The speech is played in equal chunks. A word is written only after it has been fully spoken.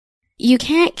You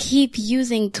can't keep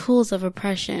using tools of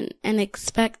oppression and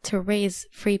expect to raise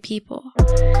free people.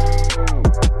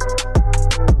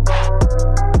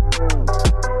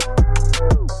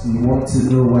 You want to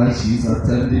know why she's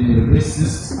attending a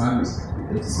racist and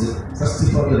it's a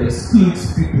festival that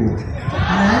excludes people. And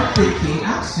I'm thinking,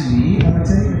 actually, I'm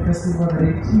attending a festival that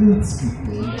includes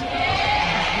people.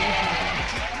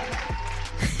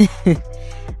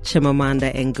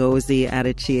 Chimamanda Ngozi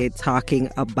Adichie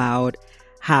talking about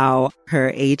how her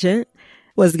agent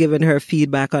was giving her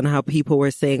feedback on how people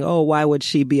were saying, oh, why would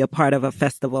she be a part of a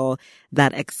festival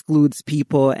that excludes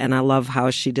people? And I love how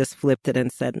she just flipped it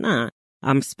and said, nah,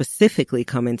 I'm specifically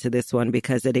coming to this one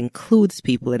because it includes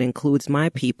people. It includes my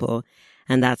people.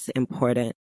 And that's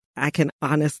important. I can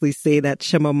honestly say that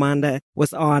Chimamanda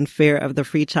was on Fear of the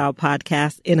Free Child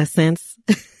podcast in a sense.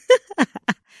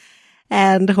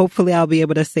 And hopefully I'll be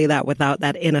able to say that without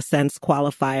that in a sense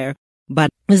qualifier. But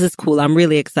this is cool. I'm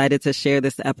really excited to share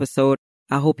this episode.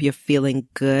 I hope you're feeling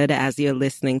good as you're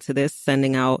listening to this,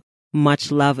 sending out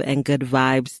much love and good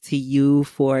vibes to you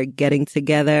for getting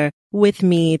together with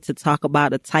me to talk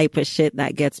about the type of shit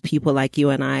that gets people like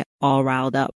you and I all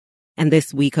riled up. And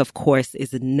this week, of course,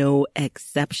 is no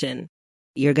exception.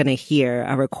 You're going to hear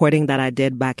a recording that I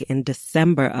did back in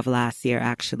December of last year,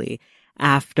 actually,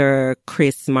 after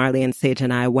Chris, Marley, and Sage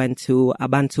and I went to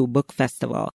Abantu Book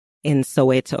Festival in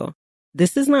Soweto.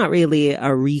 This is not really a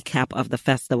recap of the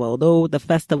festival, though the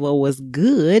festival was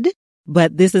good,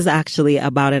 but this is actually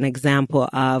about an example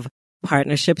of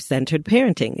partnership-centered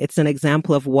parenting. It's an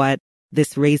example of what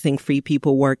this raising free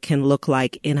people work can look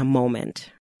like in a moment.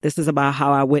 This is about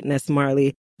how I witnessed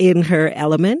Marley in her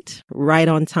element, right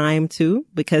on time too,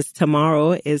 because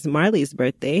tomorrow is Marley's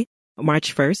birthday.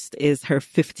 March 1st is her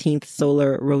 15th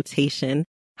solar rotation.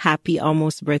 Happy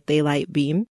almost birthday, Light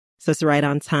Beam. So it's right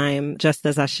on time. Just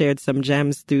as I shared some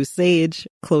gems through Sage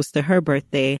close to her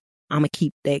birthday, I'm going to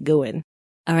keep that going.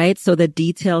 All right. So the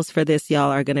details for this, y'all,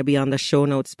 are going to be on the show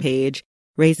notes page,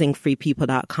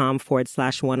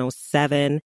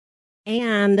 raisingfreepeople.com/107.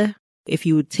 And if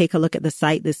you take a look at the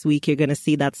site this week, you're going to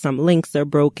see that some links are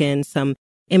broken, some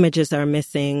images are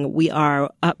missing. We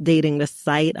are updating the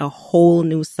site, a whole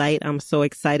new site. I'm so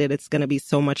excited. It's going to be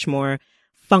so much more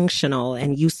functional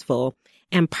and useful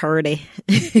and purdy.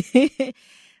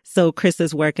 So Chris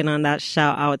is working on that.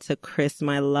 Shout out to Chris,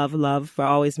 my love, for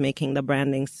always making the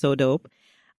branding so dope.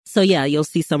 So yeah, you'll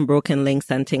see some broken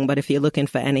links and things, but if you're looking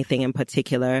for anything in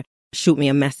particular, shoot me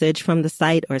a message from the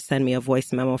site or send me a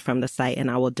voice memo from the site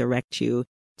and I will direct you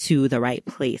to the right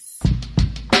place.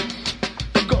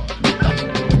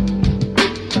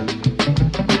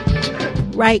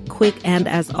 Right quick, and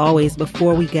as always,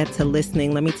 before we get to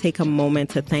listening, let me take a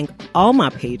moment to thank all my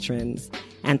patrons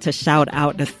and to shout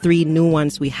out the 3 new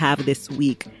ones we have this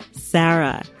week,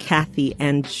 Sarah, Kathy,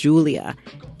 and Julia.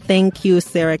 Thank you,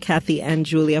 Sarah, Kathy, and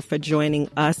Julia, for joining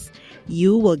us.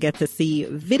 You will get to see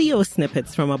video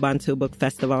snippets from Abantu Book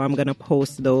Festival. I'm going to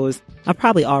post those. I've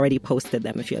probably already posted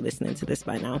them if you're listening to this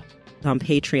by now on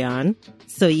Patreon.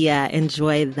 So yeah,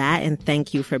 enjoy that. And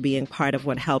thank you for being part of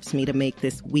what helps me to make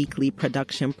this weekly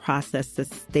production process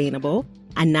sustainable.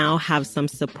 I now have some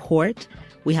support.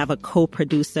 We have a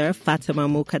co-producer, Fatima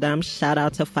Mukadam. Shout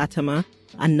out to Fatima,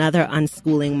 another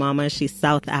unschooling mama. She's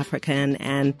South African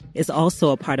and is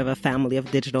also a part of a family of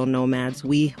digital nomads.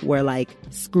 We were like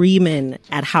screaming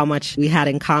at how much we had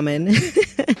in common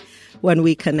when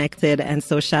we connected. And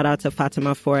so shout out to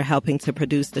Fatima for helping to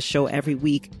produce the show every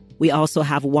week. We also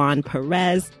have Juan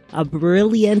Perez, a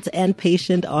brilliant and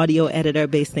patient audio editor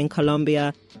based in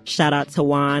Colombia. Shout out to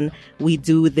Juan. We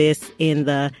do this in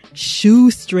the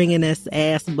shoestringingest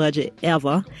ass budget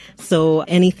ever. So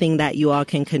anything that you all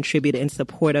can contribute in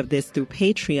support of this through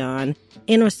Patreon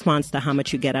in response to how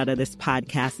much you get out of this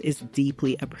podcast is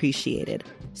deeply appreciated.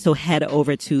 So head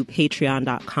over to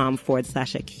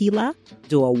patreon.com/Akila.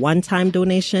 Do a one-time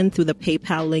donation through the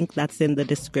PayPal link that's in the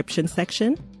description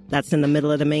section. That's in the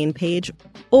middle of the main page,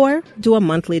 or do a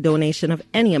monthly donation of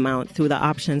any amount through the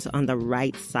options on the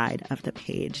right side of the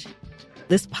page.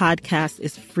 This podcast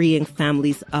is freeing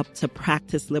families up to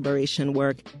practice liberation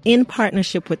work in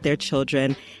partnership with their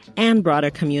children and broader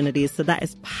communities. So that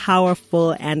is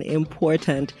powerful and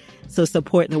important. So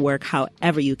support the work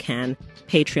however you can.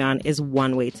 Patreon is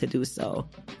one way to do so.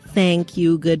 Thank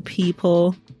you, good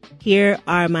people. Here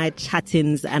are my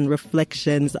chattings and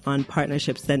reflections on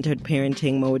partnership-centered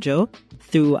parenting mojo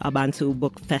through Abantu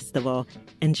Book Festival.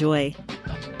 Enjoy.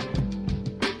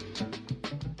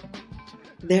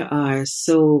 There are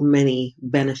so many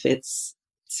benefits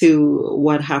to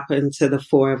what happened to the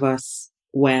 4 of us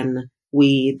when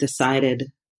we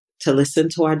decided to listen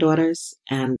to our daughters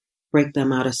and break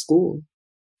them out of school.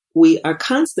 we are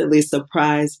constantly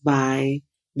surprised by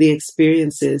the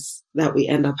experiences that we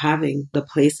end up having, the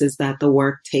places that the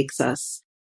work takes us.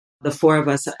 The four of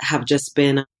us have just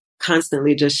been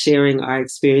constantly just sharing our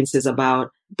experiences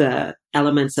about the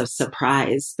elements of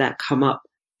surprise that come up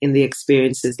in the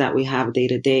experiences that we have day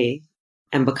to day.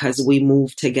 And because we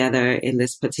move together in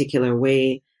this particular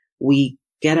way, we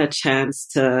get a chance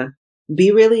to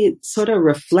be really sort of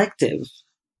reflective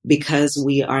because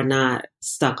we are not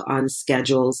stuck on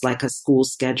schedules like a school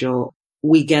schedule.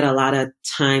 We get a lot of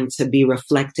time to be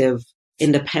reflective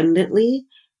independently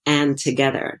and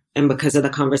together. And because of the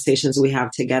conversations we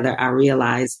have together, I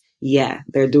realize, yeah,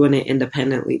 they're doing it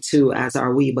independently too, as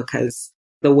are we, because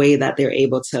the way that they're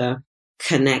able to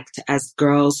connect as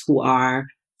girls who are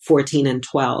 14 and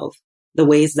 12, the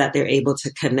ways that they're able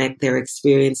to connect their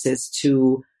experiences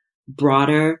to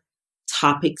broader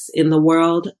topics in the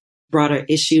world, broader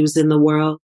issues in the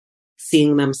world,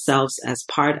 seeing themselves as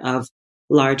part of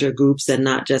larger groups and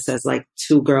not just as like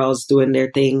two girls doing their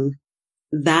thing.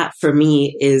 That for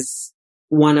me is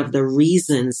one of the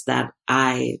reasons that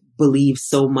I believe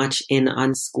so much in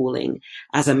unschooling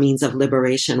as a means of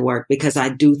liberation work, because I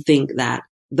do think that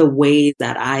the way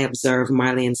that I observe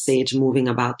Marley and Sage moving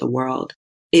about the world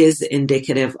is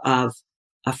indicative of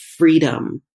a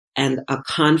freedom and a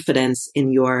confidence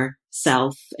in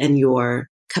yourself and your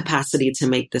capacity to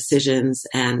make decisions,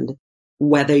 and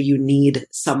whether you need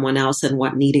someone else and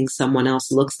what needing someone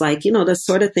else looks like. You know, the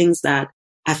sort of things that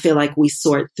I feel like we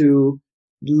sort through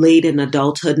late in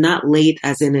adulthood, not late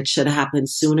as in it should happen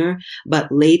sooner,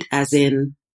 but late as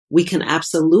in we can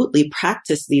absolutely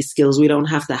practice these skills. We don't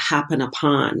have to happen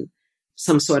upon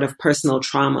some sort of personal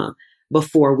trauma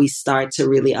before we start to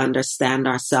really understand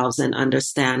ourselves and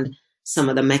understand some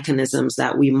of the mechanisms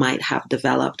that we might have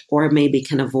developed or maybe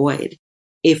can avoid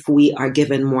if we are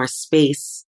given more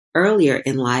space earlier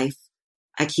in life.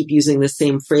 I keep using the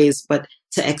same phrase, but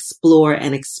to explore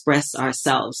and express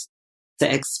ourselves,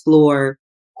 to explore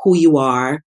who you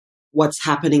are, what's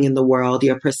happening in the world,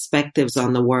 your perspectives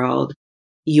on the world,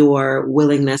 your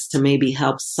willingness to maybe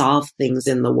help solve things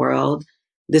in the world.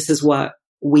 This is what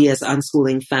we as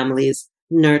unschooling families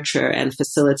nurture and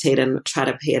facilitate and try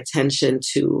to pay attention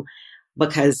to,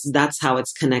 because that's how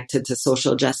it's connected to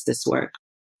social justice work.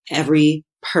 Every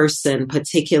person,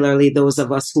 particularly those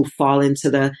of us who fall into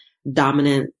the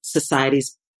dominant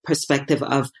society's perspective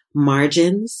of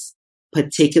margins,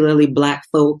 particularly Black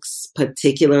folks,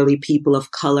 particularly people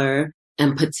of color,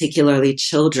 and particularly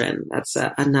children. That's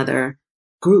another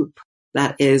group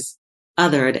that is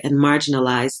othered and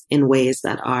marginalized in ways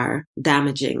that are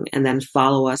damaging and then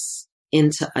follow us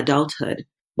into adulthood.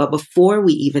 But before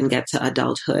we even get to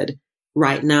adulthood,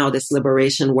 right now, this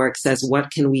liberation work says,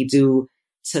 what can we do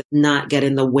to not get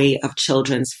in the way of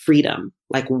children's freedom,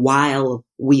 like while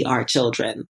we are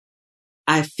children?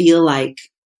 I feel like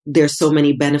there's so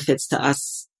many benefits to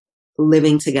us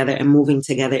living together and moving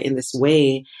together in this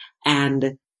way.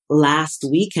 And last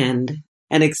weekend,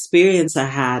 an experience I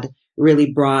had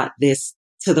really brought this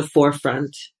to the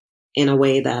forefront in a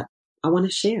way that I want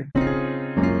to share.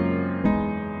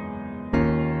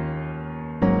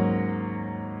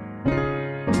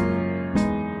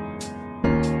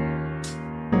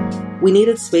 We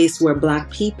needed space where Black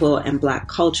people and Black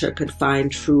culture could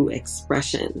find true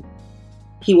expression.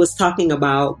 He was talking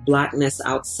about Blackness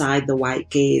outside the white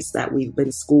gaze that we've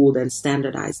been schooled and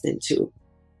standardized into.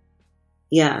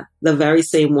 Yeah, the very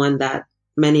same one that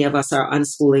many of us are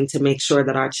unschooling to make sure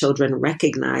that our children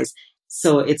recognize.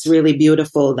 So it's really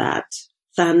beautiful that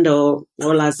Thando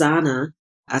Olazana,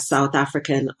 a South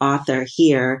African author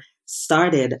here,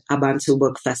 started Abantu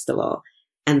Book Festival.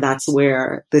 And that's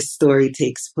where this story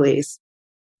takes place.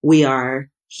 We are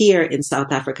here in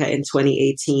South Africa in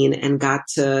 2018 and got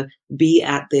to be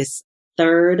at this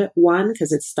third one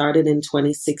because it started in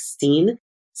 2016.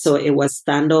 So it was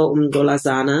Thando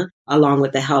Mngolazana, along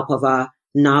with the help of a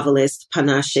novelist,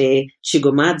 Panache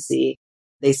Chigomadzi.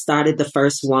 They started the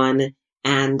first one,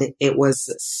 and it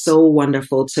was so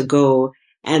wonderful to go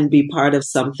and be part of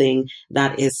something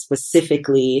that is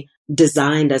specifically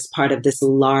designed as part of this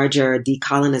larger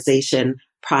decolonization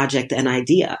project and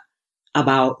idea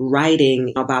about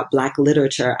writing about Black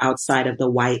literature outside of the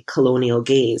white colonial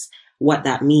gaze, what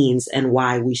that means and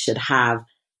why we should have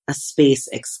a space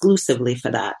exclusively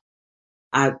for that.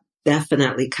 I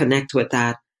definitely connect with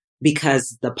that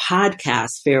because the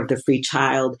podcast, Fear of the Free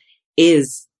Child,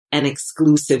 is an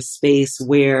exclusive space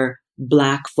where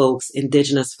Black folks,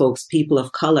 Indigenous folks, people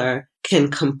of color can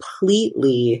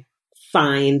completely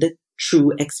find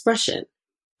true expression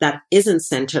that isn't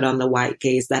centered on the white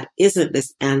gaze, that isn't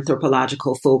this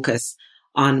anthropological focus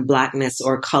on Blackness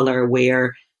or color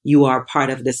where you are part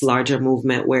of this larger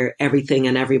movement where everything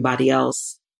and everybody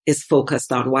else is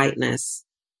focused on whiteness.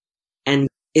 And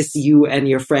it's you and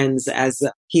your friends, as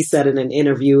he said in an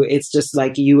interview, it's just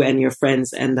like you and your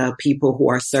friends and the people who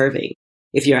are serving.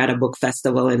 If you're at a book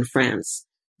festival in France,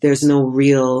 there's no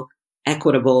real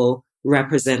equitable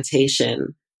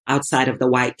representation outside of the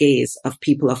white gaze of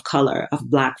people of color, of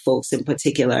Black folks in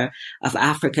particular, of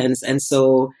Africans. And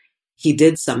so he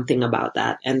did something about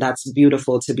that. And that's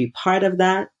beautiful to be part of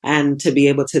that and to be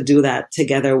able to do that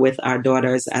together with our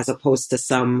daughters, as opposed to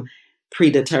some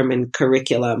predetermined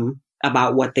curriculum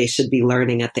about what they should be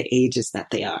learning at the ages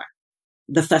that they are.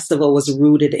 The festival was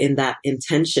rooted in that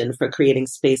intention for creating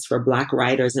space for Black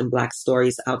writers and Black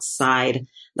stories outside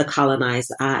the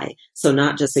colonized eye. So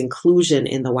not just inclusion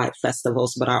in the white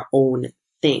festivals, but our own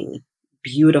thing.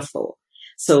 Beautiful.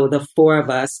 So the four of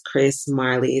us, Chris,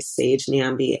 Marley, Sage,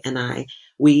 Nyambi, and I,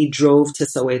 we drove to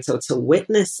Soweto to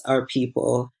witness our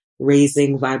people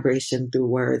raising vibration through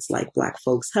words like Black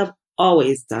folks have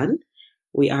always done.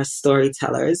 We are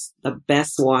storytellers, the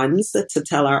best ones to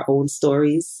tell our own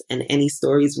stories and any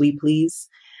stories we please.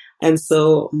 And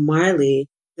so Marley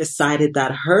decided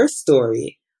that her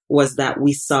story was that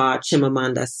we saw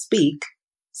Chimamanda speak,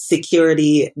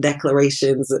 security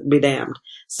declarations be damned.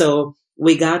 So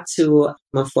we got to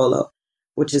Mafolo,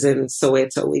 which is in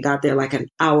Soweto. We got there like an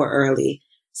hour early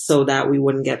so that we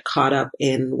wouldn't get caught up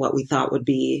in what we thought would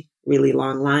be really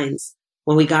long lines.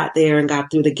 When we got there and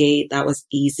got through the gate, that was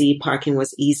easy. Parking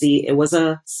was easy. It was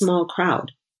a small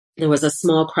crowd. There was a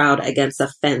small crowd against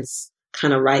a fence,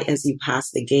 kind of right as you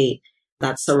pass the gate,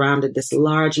 that surrounded this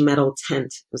large metal tent.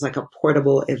 It was like a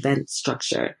portable event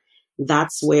structure.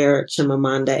 That's where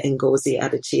Chimamanda Ngozi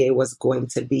Adichie was going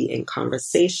to be in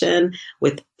conversation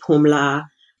with Pumla,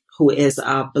 who is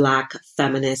a Black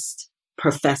feminist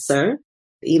professor.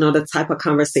 You know, the type of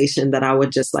conversation that I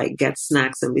would just like get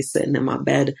snacks and be sitting in my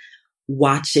bed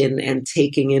watching and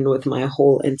taking in with my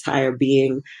whole entire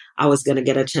being. I was going to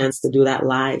get a chance to do that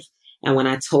live. And when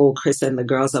I told Chris and the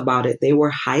girls about it, they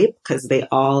were hyped because they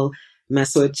all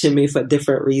mess with Chimmy for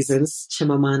different reasons.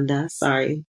 Chimamanda,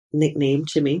 sorry, nickname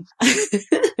Chimmy.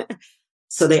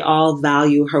 So they all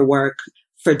value her work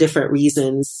for different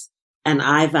reasons. And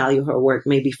I value her work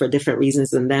maybe for different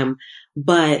reasons than them.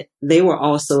 But they were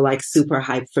also like super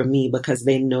hyped for me because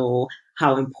they know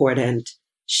how important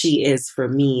she is for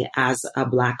me as a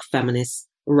Black feminist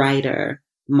writer,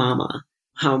 mama,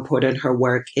 how important her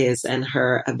work is and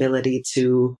her ability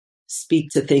to speak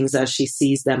to things as she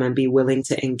sees them and be willing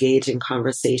to engage in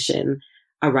conversation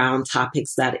around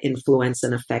topics that influence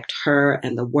and affect her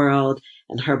and the world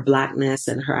and her Blackness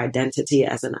and her identity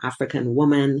as an African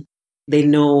woman. They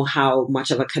know how much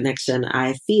of a connection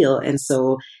I feel. And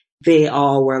so they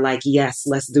all were like, yes,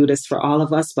 let's do this for all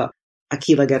of us, but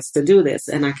Akila gets to do this.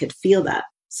 And I could feel that.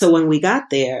 So when we got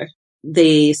there,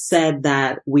 they said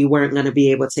that we weren't going to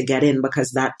be able to get in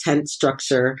because that tent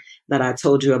structure that I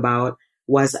told you about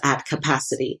was at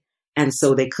capacity. And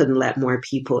so they couldn't let more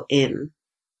people in.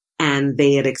 And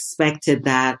they had expected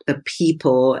that the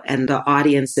people and the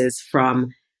audiences from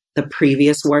the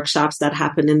previous workshops that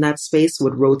happened in that space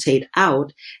would rotate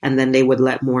out and then they would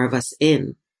let more of us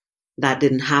in. That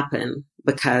didn't happen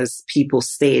because people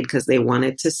stayed because they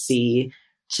wanted to see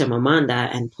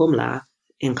Chimamanda and Pumla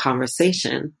in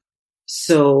conversation.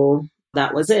 So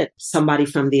that was it. Somebody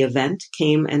from the event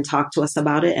came and talked to us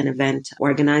about it, an event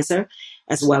organizer,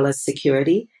 as well as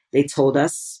security. They told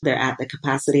us they're at the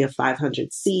capacity of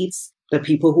 500 seats. The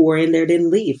people who were in there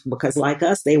didn't leave because like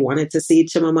us, they wanted to see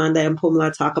Chimamanda and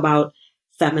Pumla talk about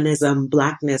feminism,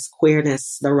 Blackness,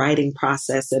 queerness, the writing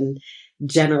process, and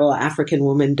general African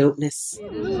woman dopeness.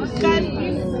 Guys,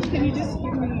 can you just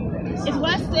give me... It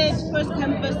was said first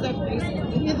come, first served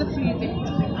basis. It is a free event.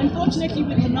 Unfortunately,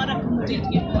 we cannot accommodate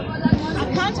everyone.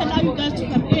 I can't allow you guys to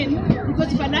come in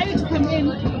because if I allow you to come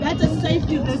in, that's a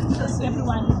safety risk to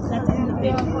everyone that's in the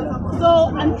thing.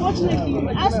 So unfortunately,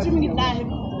 we are streaming it live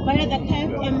via the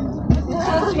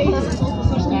KFM page for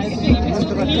social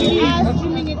media. We are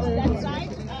streaming it that side.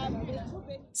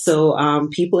 So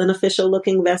people in official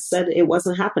looking vests said it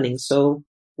wasn't happening. So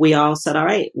we all said, all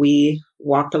right, we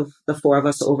walked the four of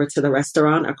us over to the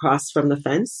restaurant across from the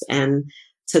fence and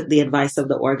took the advice of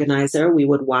the organizer. We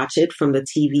would watch it from the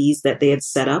TVs that they had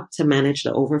set up to manage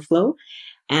the overflow.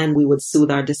 And we would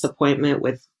soothe our disappointment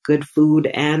with good food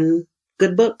and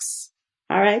good books.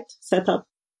 All right, set up.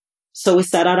 So we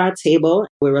sat at our table.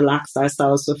 We relaxed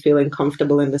ourselves. We're feeling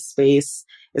comfortable in the space.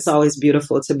 It's always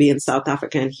beautiful to be in South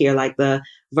Africa and hear like the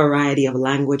variety of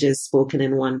languages spoken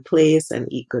in one place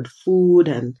and eat good food.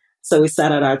 And so we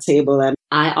sat at our table and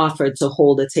I offered to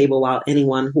hold a table while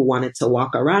anyone who wanted to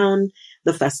walk around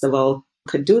the festival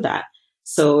could do that.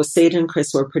 So Sage and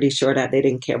Chris were pretty sure that they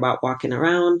didn't care about walking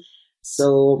around.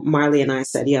 So Marley and I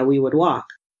said, yeah, we would walk.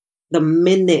 The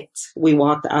minute we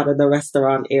walked out of the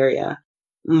restaurant area,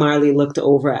 Marley looked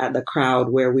over at the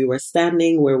crowd where we were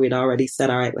standing, where we'd already said,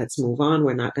 all right, let's move on.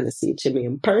 We're not going to see Jimmy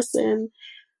in person.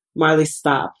 Marley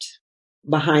stopped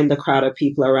behind the crowd of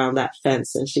people around that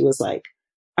fence. And she was like,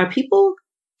 are people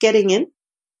getting in?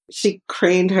 She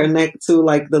craned her neck to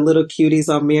like the little cuties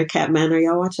on Meerkat Manor.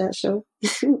 Y'all watch that show?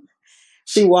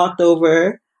 She walked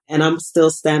over and I'm still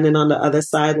standing on the other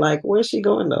side like, where's she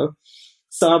going though?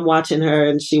 So I'm watching her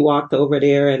and she walked over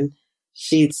there and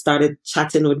she started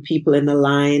chatting with people in the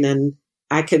line and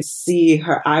I could see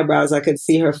her eyebrows. I could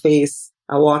see her face.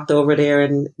 I walked over there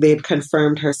and they'd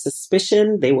confirmed her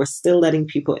suspicion. They were still letting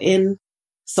people in.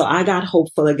 So I got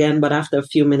hopeful again, but after a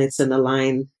few minutes in the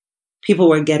line, people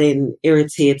were getting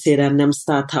irritated and them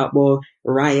start talking about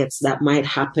riots that might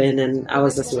happen. And I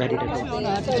was just ready to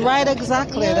go. Right,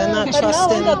 exactly. They're not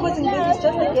trusting.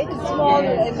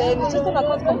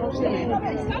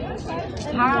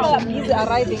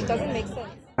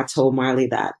 I told Marley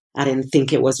that I didn't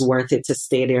think it was worth it to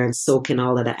stay there and soak in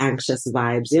all of the anxious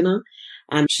vibes, you know?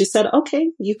 And she said,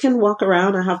 okay, you can walk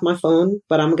around. I have my phone,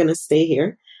 but I'm going to stay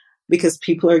here because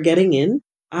people are getting in.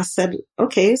 I said,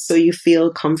 okay, so you feel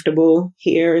comfortable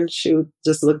here? And she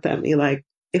just looked at me like,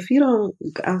 if you don't,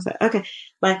 I was like, okay,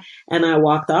 bye. And I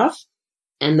walked off.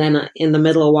 And then in the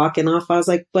middle of walking off, I was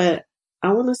like, but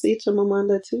I want to see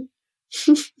Chimamanda too.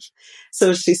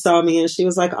 So she saw me and she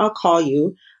was like, I'll call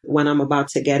you when I'm about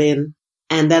to get in.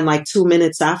 And then like 2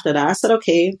 minutes after that, I said,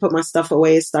 okay, put my stuff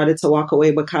away, started to walk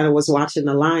away, but kind of was watching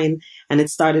the line and it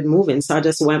started moving. So I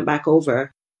just went back over.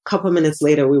 A couple minutes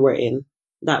later, we were in.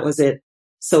 That was it.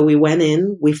 So we went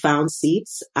in, we found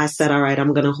seats. I said, all right,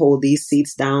 I'm going to hold these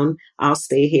seats down. I'll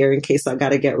stay here in case I got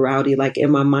to get rowdy. Like in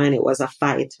my mind, it was a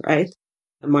fight, right?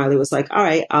 And Marley was like, all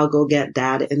right, I'll go get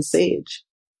Dad and Sage.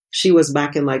 She was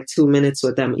back in like 2 minutes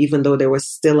with them, even though there was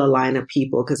still a line of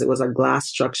people because it was a glass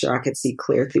structure. I could see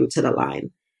clear through to the line.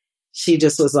 She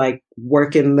just was like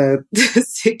working the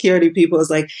security people. Was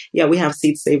like, yeah, we have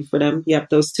seats saved for them. Yep,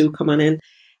 those two, come on in.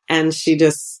 And she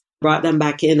just brought them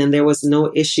back in and there was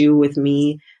no issue with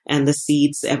me and the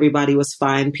seats. Everybody was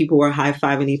fine. People were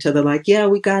high-fiving each other like, yeah,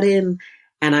 we got in.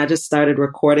 And I just started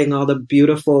recording all the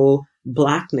beautiful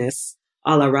blackness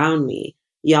all around me.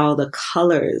 Y'all, the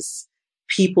colors,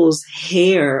 people's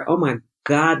hair. Oh my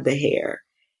God, the hair.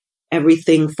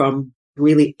 Everything from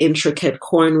really intricate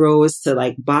cornrows to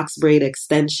like box braid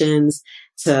extensions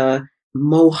to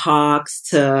mohawks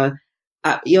to,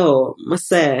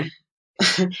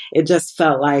 it just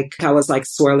felt like I was like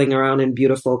swirling around in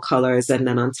beautiful colors. And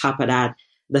then on top of that,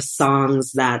 the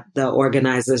songs that the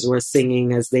organizers were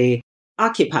singing as they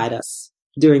occupied us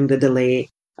during the delay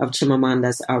of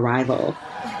Chimamanda's arrival.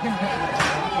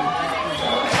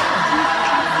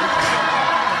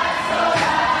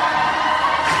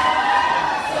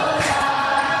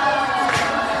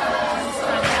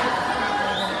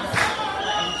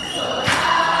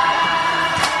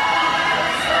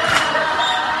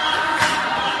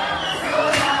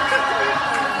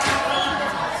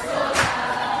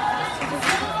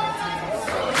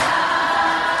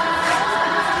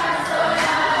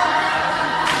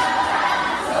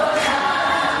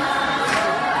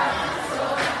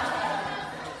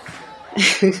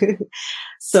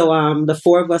 So the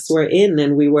four of us were in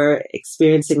and we were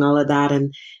experiencing all of that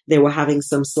and they were having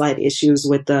some slight issues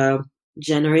with the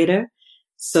generator.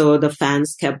 So the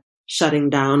fans kept shutting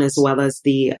down as well as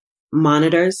the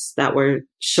monitors that were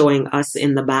showing us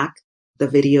in the back, the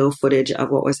video footage of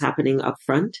what was happening up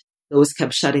front. Those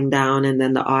kept shutting down and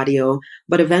then the audio.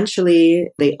 But eventually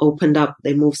they opened up,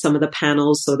 they moved some of the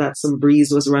panels so that some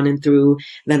breeze was running through.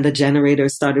 Then the generator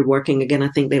started working again. I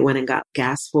think they went and got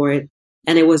gas for it.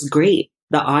 And it was great.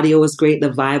 The audio was great. The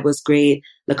vibe was great.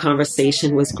 The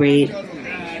conversation was great.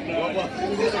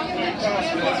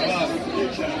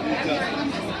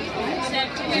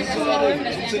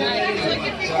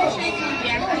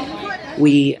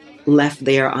 We left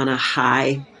there on a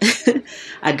high.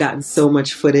 I'd gotten so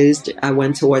much footage. I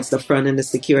went towards the front and the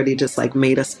security just like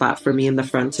made a spot for me in the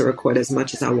front to record as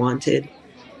much as I wanted.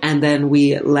 And then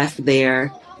we left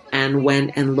there and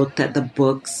went and looked at the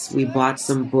books. We bought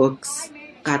some books,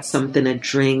 got something to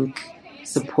drink,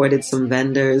 supported some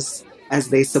vendors as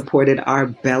they supported our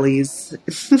bellies.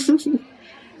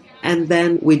 And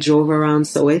then we drove around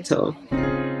Soweto.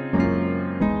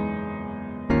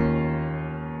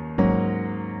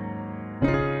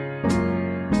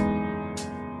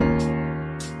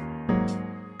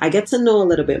 I get to know a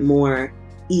little bit more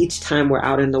each time we're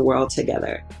out in the world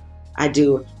together. I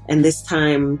do. And this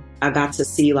time I got to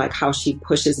see like how she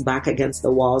pushes back against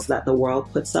the walls that the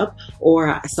world puts up.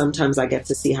 Or sometimes I get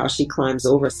to see how she climbs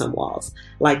over some walls,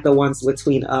 like the ones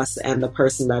between us and the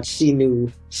person that she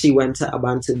knew she went to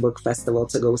Abantu Book Festival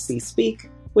to go see speak,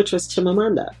 which was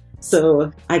Chimamanda.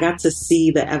 So I got to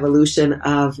see the evolution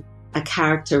of a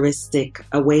characteristic,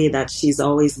 a way that she's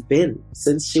always been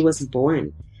since she was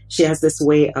born. She has this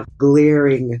way of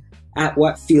glaring at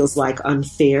what feels like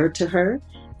unfair to her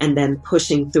and then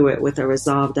pushing through it with a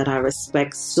resolve that I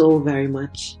respect so very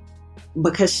much.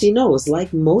 Because she knows,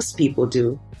 like most people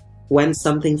do, when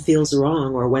something feels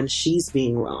wrong or when she's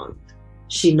being wronged.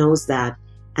 She knows that.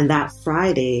 And that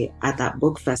Friday at that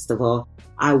book festival,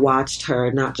 I watched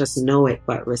her not just know it,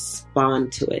 but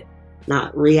respond to it.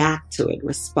 Not react to it,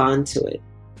 respond to it.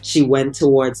 She went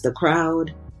towards the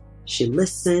crowd. She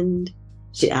listened.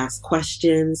 She asked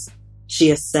questions.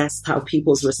 She assessed how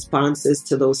people's responses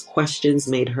to those questions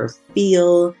made her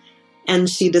feel. And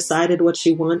she decided what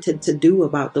she wanted to do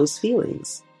about those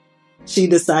feelings. She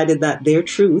decided that their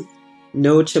truth,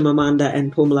 no Chimamanda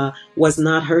and Pumla, was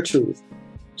not her truth.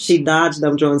 She dodged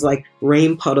them drones like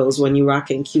rain puddles when you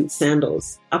rocking cute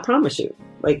sandals. I promise you.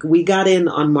 Like, we got in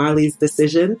on Marley's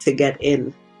decision to get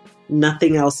in.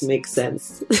 Nothing else makes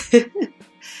sense.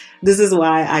 This is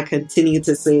why I continue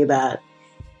to say that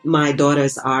my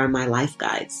daughters are my life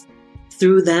guides.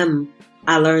 Through them,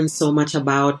 I learned so much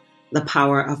about the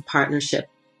power of partnership.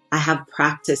 I have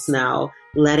practiced now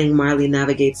letting Marley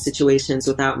navigate situations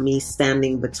without me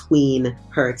standing between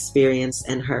her experience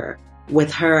and her.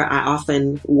 With her, I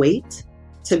often wait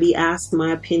to be asked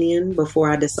my opinion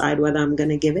before I decide whether I'm going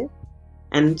to give it.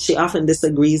 And she often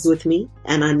disagrees with me,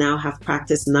 and I now have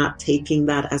practiced not taking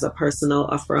that as a personal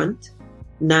affront.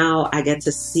 Now I get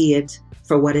to see it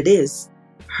for what it is.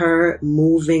 Her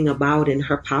moving about in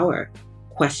her power,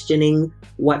 questioning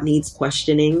what needs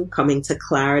questioning, coming to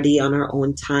clarity on her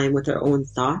own time with her own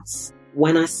thoughts.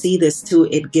 When I see this too,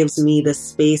 it gives me the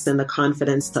space and the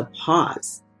confidence to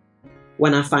pause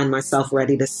when I find myself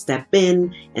ready to step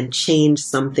in and change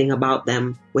something about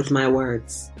them with my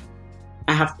words.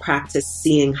 I have practiced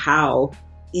seeing how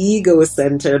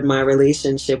ego-centered my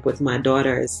relationship with my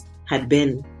daughters had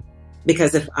been.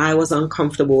 Because if I was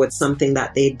uncomfortable with something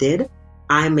that they did,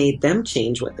 I made them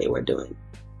change what they were doing.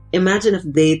 Imagine if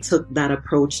they took that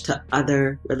approach to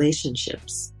other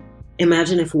relationships.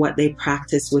 Imagine if what they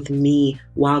practiced with me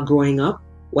while growing up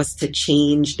was to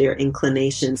change their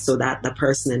inclinations so that the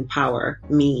person in power,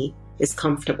 me, is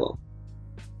comfortable.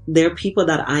 There are people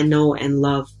that I know and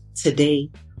love today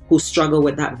who struggle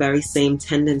with that very same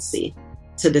tendency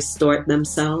to distort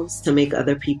themselves to make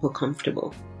other people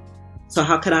comfortable. So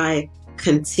how could I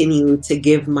continue to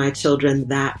give my children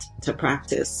that to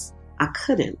practice? I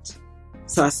couldn't.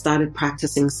 So I started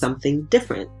practicing something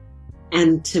different.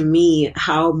 And to me,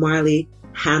 how Marley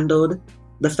handled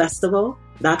the festival,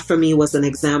 that for me was an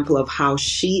example of how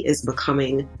she is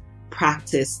becoming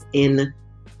practiced in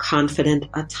confident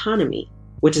autonomy,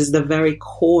 which is the very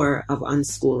core of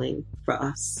unschooling for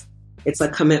us. It's a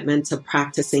commitment to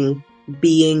practicing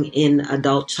being in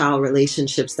adult-child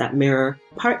relationships that mirror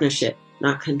partnership,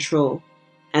 not control.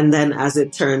 And then as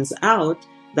it turns out,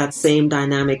 that same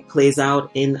dynamic plays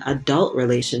out in adult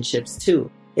relationships too.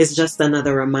 It's just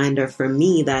another reminder for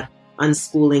me that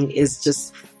unschooling is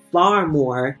just far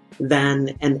more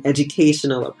than an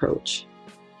educational approach.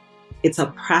 It's a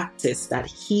practice that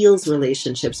heals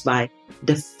relationships by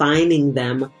defining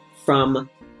them from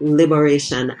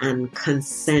liberation and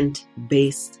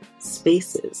consent-based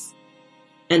spaces.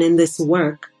 And in this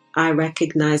work, I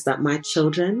recognize that my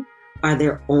children are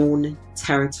their own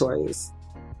territories.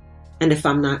 And if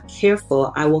I'm not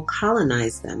careful, I will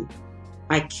colonize them.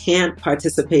 I can't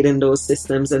participate in those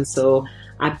systems, and so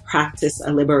I practice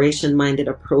a liberation-minded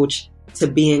approach to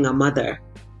being a mother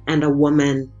and a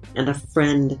woman and a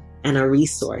friend and a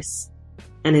resource.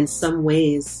 And in some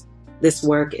ways, this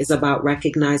work is about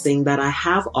recognizing that I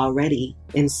have already,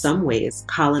 in some ways,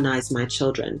 colonized my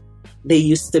children. They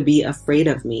used to be afraid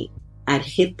of me. I'd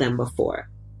hit them before.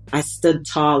 I stood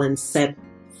tall and set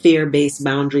fear-based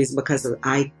boundaries because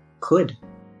I could,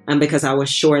 and because I was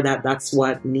sure that that's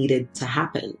what needed to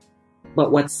happen.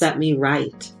 But what set me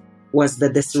right was the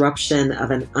disruption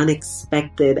of an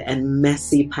unexpected and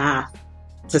messy path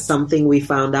to something we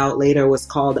found out later was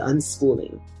called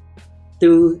unschooling.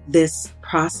 Through this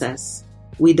process,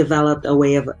 we developed a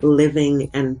way of living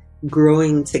and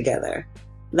growing together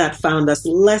that found us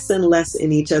less and less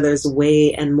in each other's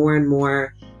way and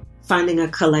more finding a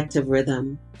collective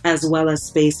rhythm, as well as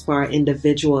space for our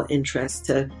individual interests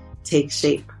to take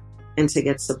shape and to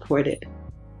get supported.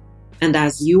 And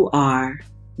as you are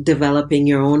developing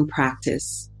your own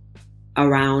practice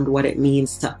around what it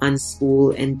means to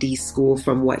unschool and deschool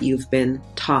from what you've been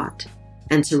taught,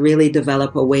 and to really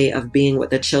develop a way of being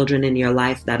with the children in your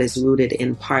life that is rooted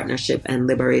in partnership and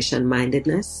liberation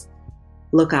mindedness.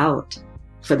 Look out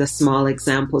for the small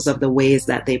examples of the ways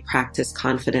that they practice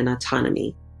confident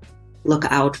autonomy. Look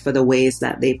out for the ways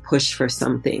that they push for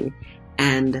something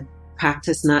and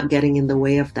practice not getting in the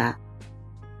way of that.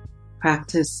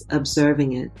 Practice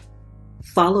observing it.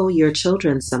 Follow your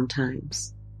children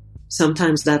sometimes.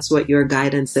 Sometimes that's what your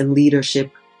guidance and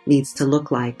leadership needs to look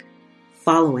like.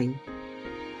 Following.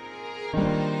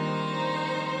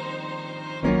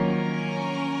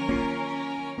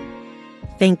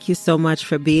 Thank you so much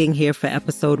for being here for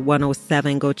episode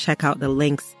 107. Go check out the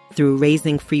links through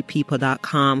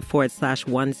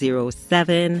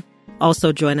raisingfreepeople.com/107.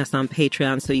 Also join us on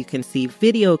Patreon so you can see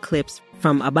video clips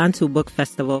from Abantu Book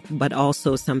Festival, but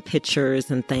also some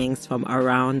pictures and things from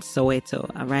around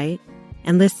Soweto, all right?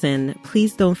 And listen,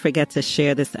 please don't forget to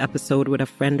share this episode with a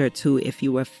friend or two if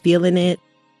you were feeling it.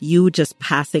 You just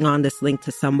passing on this link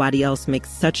to somebody else makes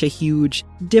such a huge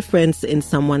difference in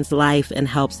someone's life and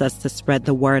helps us to spread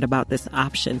the word about this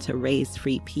option to raise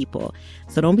free people.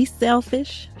 So don't be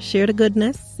selfish. Share the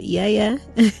goodness. Yeah.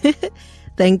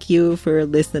 Thank you for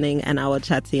listening, and I will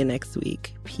chat to you next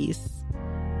week. Peace.